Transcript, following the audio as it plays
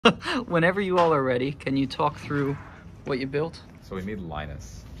Whenever you all are ready, can you talk through what you built? So we made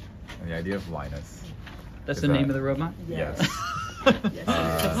Linus, and the idea of Linus. That's the name of the robot? Yes.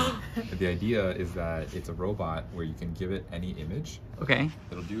 The idea is that it's a robot where you can give it any image. Okay.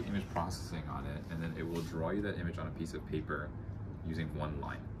 It'll do image processing on it, and then it will draw you that image on a piece of paper using one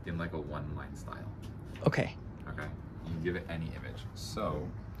line, in like a one-line style. Okay. Okay. You can give it any image. So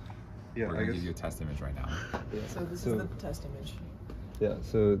yeah, we're gonna give you a test image right now. Yeah. So this is the test image. Yeah,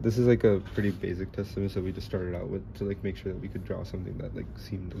 so this is like a pretty basic test image that we just started out with to like make sure that we could draw something that like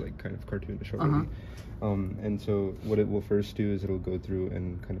seemed like kind of cartoonish already. And so what it will first do is it'll go through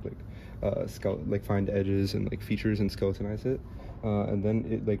and kind of like find edges and like features and skeletonize it, and then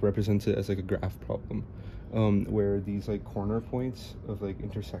it like represents it as like a graph problem, where these like corner points of like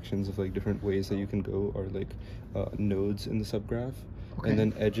intersections of like different ways that you can go are like nodes in the subgraph, and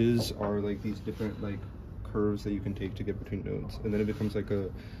then edges are like these different like curves that you can take to get between nodes, and then it becomes like a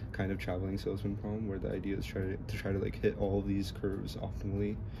kind of traveling salesman problem where the idea is to try to like hit all of these curves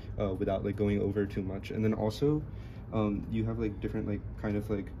optimally without like going over too much. And then also you have like different like kind of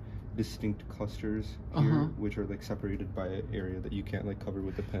like distinct clusters here, which are like separated by an area that you can't like cover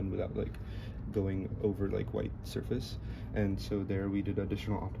with the pen without like going over like white surface. And so there we did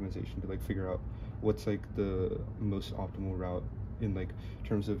additional optimization to like figure out what's like the most optimal route in like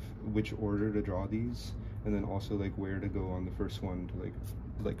terms of which order to draw these, and then also like where to go on the first one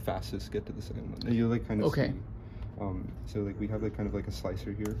to like fastest get to the second one. And you like kind of see, so like we have like kind of like a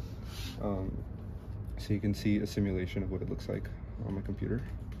slicer here, so you can see a simulation of what it looks like on my computer.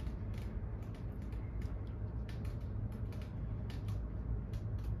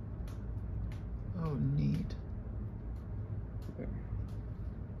 Oh, neat.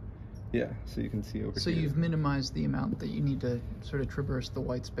 Yeah, so you can see over here. So you've minimized the amount that you need to sort of traverse the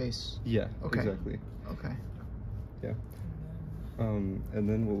white space. Yeah, exactly. Okay. Yeah. And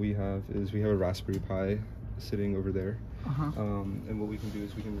then what we have is we have a Raspberry Pi sitting over there. And what we can do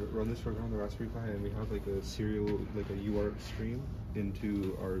is we can run this program on the Raspberry Pi, and we have like a serial, like a UART stream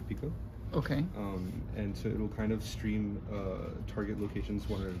into our Pico. Okay. And so it'll kind of stream target locations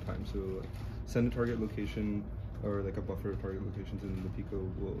one at a time. So like, send a target location or like a buffer of target locations, and then the Pico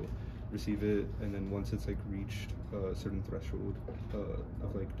will receive it, and then once it's like reached a certain threshold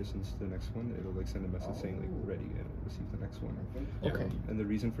of like distance to the next one, it'll like send a message saying like ready, and it'll receive the next one. Okay. And the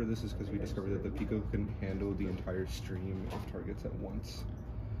reason for this is because we discovered that the Pico can handle the entire stream of targets at once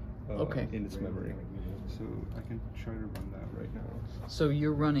in its memory. So I can try to run that right now. So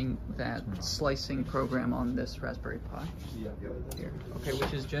you're running that slicing program on this Raspberry Pi? Yeah. Here. Okay,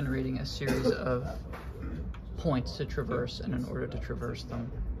 which is generating a series of points to traverse, and in order to traverse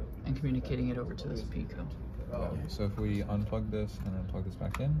them, and communicating it over to this Pico. Yeah. So if we unplug this and then plug this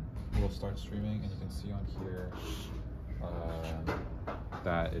back in, we'll start streaming, and you can see on here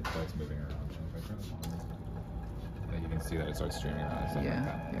that it starts moving around. And you can see that it starts streaming around. And stuff like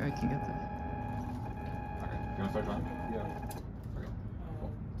that. Here, I can get that. Okay. You want to start drawing? Yeah. Okay.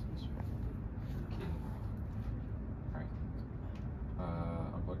 Cool. Alright.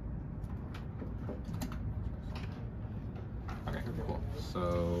 Unplug. Okay, cool.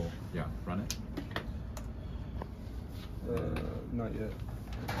 So, yeah, run it. Not yet.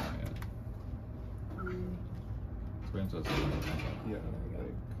 Not yet. So wait until it's Yeah,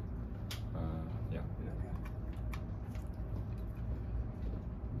 like, yeah.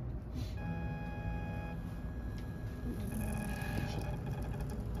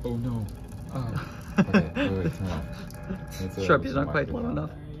 Oh no. Oh. Okay, wait, turn off. Sharpie's not quite low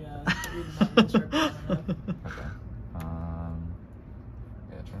enough. Okay.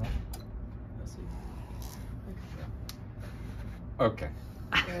 Yeah, turn off. Okay.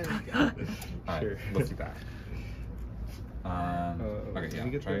 Alright, Sure. let's do that. Okay, yeah. Can we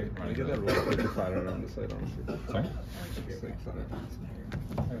get try that, running roll paper flatter on the side, honestly? Sorry? Just like flatter.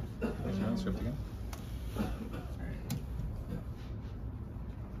 Let's run the script again.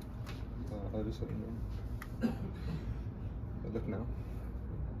 I'll just let you know. Look now.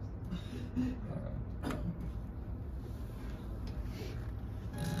 You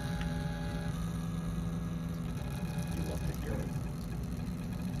love to hear it.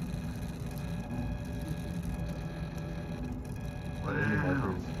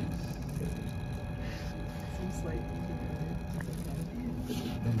 Wow. Seems like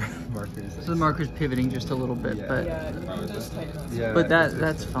Markers. So the marker's pivoting just a little bit, but just tighten up. Yeah, but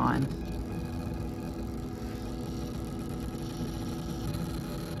that's fine.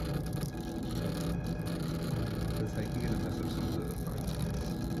 It's like you can mess up some of the parts.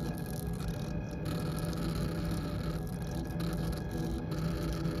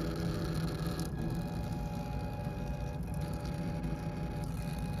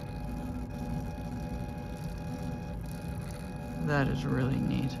 That is really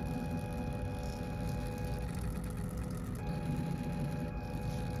neat.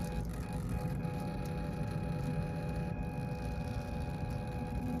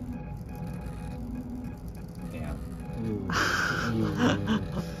 Damn. Ooh.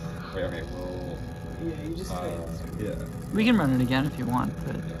 Wait, okay, we'll... Yeah, you just can't. Yeah. We can run it again if you want,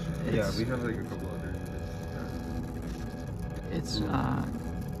 but Yeah, it's, we have like a couple other images. it's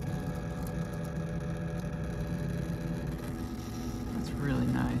that's really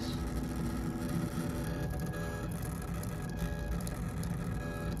nice.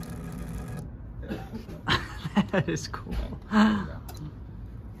 That is cool. There we go.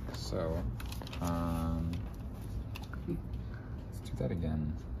 So, let's do that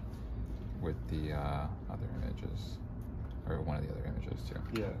again with the other images, or one of the other images too.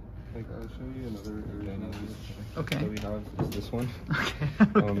 Yeah, like I'll show you another version Okay. that we have is this one. Okay.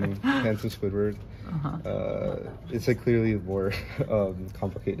 Handsome Squidward. It's like clearly more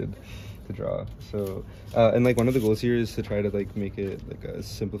complicated to draw. So, and like one of the goals here is to try to like make it like as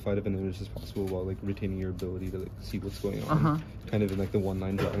simplified of an image as possible while like retaining your ability to like see what's going on, kind of in like the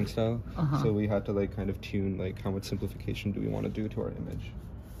one-line drawing style. So we had to like kind of tune like how much simplification do we want to do to our image.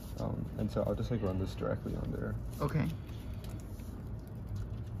 And so I'll just like run this directly on there. Okay.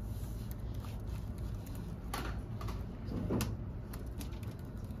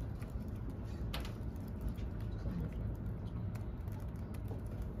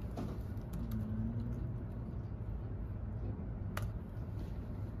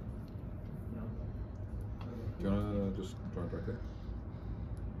 Do you want to just draw it right there?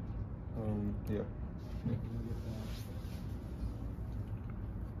 Yeah.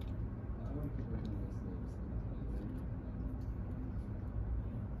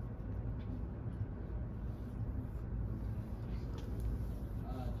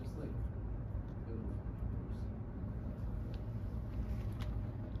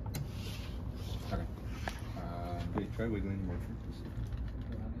 Okay. Wait, try wiggling more.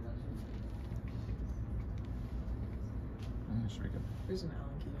 Should be good. There's an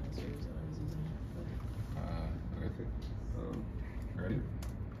Allen key downstairs that I was using. Okay. You ready?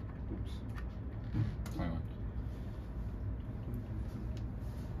 Oops. 21.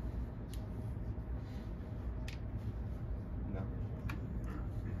 No.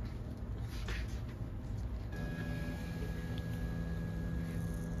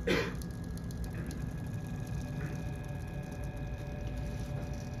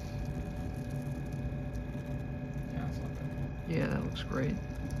 Yeah, that's not bad. Yeah, that looks great.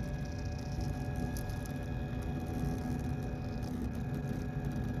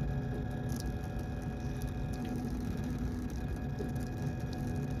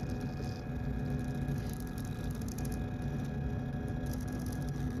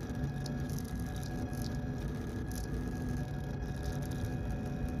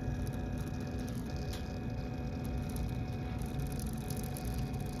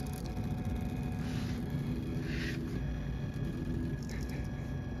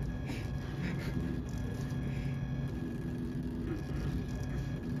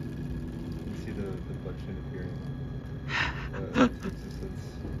 You see the butt chin appearing into existence.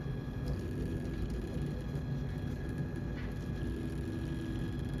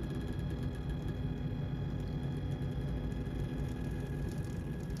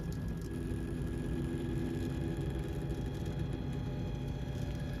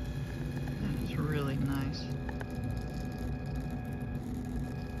 It's really nice.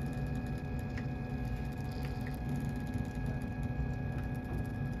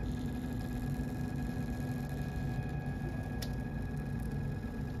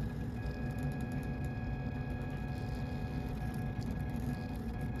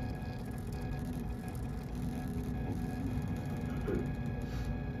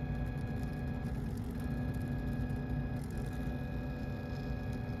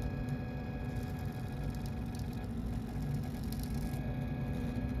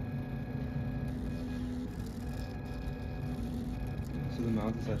 So the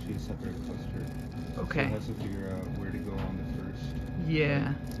mount is actually a separate cluster. So Okay. it has to figure out where to go on the first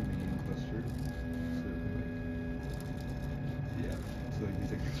Yeah. main cluster. So like, yeah. So like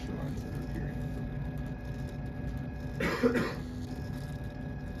these like extra lines that are appearing.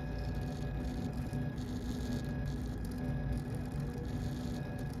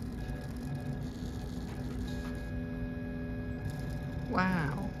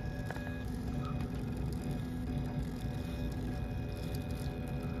 Wow.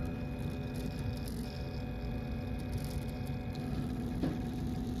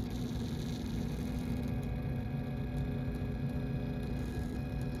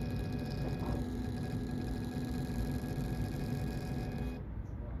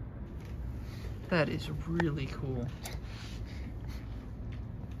 That is really cool.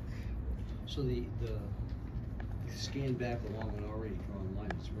 So the scan back along an already drawn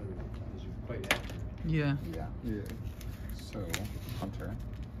line is quite accurate. Yeah. Yeah. Yeah. So, Hunter,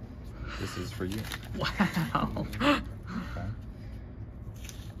 this is for you. Wow. Okay.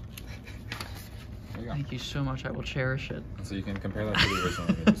 There you go. Thank you so much. I will cherish it. And so you can compare that to the original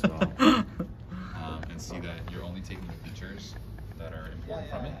image as well, and see that you're only taking the features that are important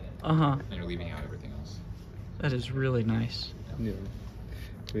from it, Uh-huh. and you're leaving out everything else. That is really nice. Yeah.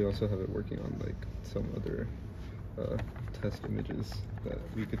 We also have it working on like some other test images that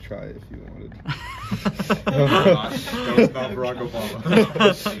we could try if you wanted. That was not Barack Obama.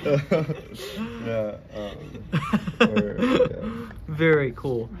 Yeah. Very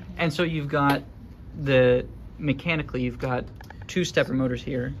cool. And so you've got mechanically you've got 2 stepper motors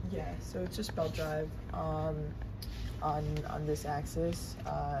here. Yeah, so it's just belt drive. On this axis,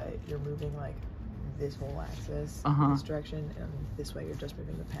 you're moving like this whole axis in this direction, and this way you're just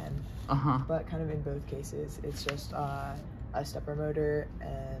moving the pen. But kind of in both cases, it's just a stepper motor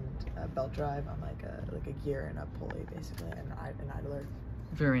and a belt drive on like a gear and a pulley basically, and an idler.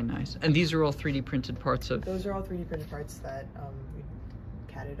 Very nice. And these are all 3D printed parts of. Those are all 3D printed parts that we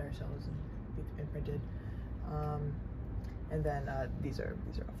CAD'd ourselves and printed. And then these are off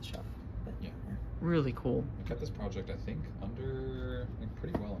the shelf. But, Yeah. Really cool. We kept this project, I think, under, like,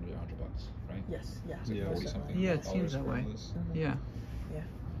 pretty well under $100, right? Yes. Yeah. It's like Yeah. 40 something. Yeah, it dollars seems that for way. this. Yeah. Yeah.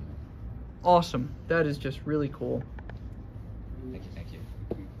 Awesome. That is just really cool. Thank you.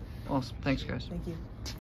 Awesome. Thanks, guys. Thank you.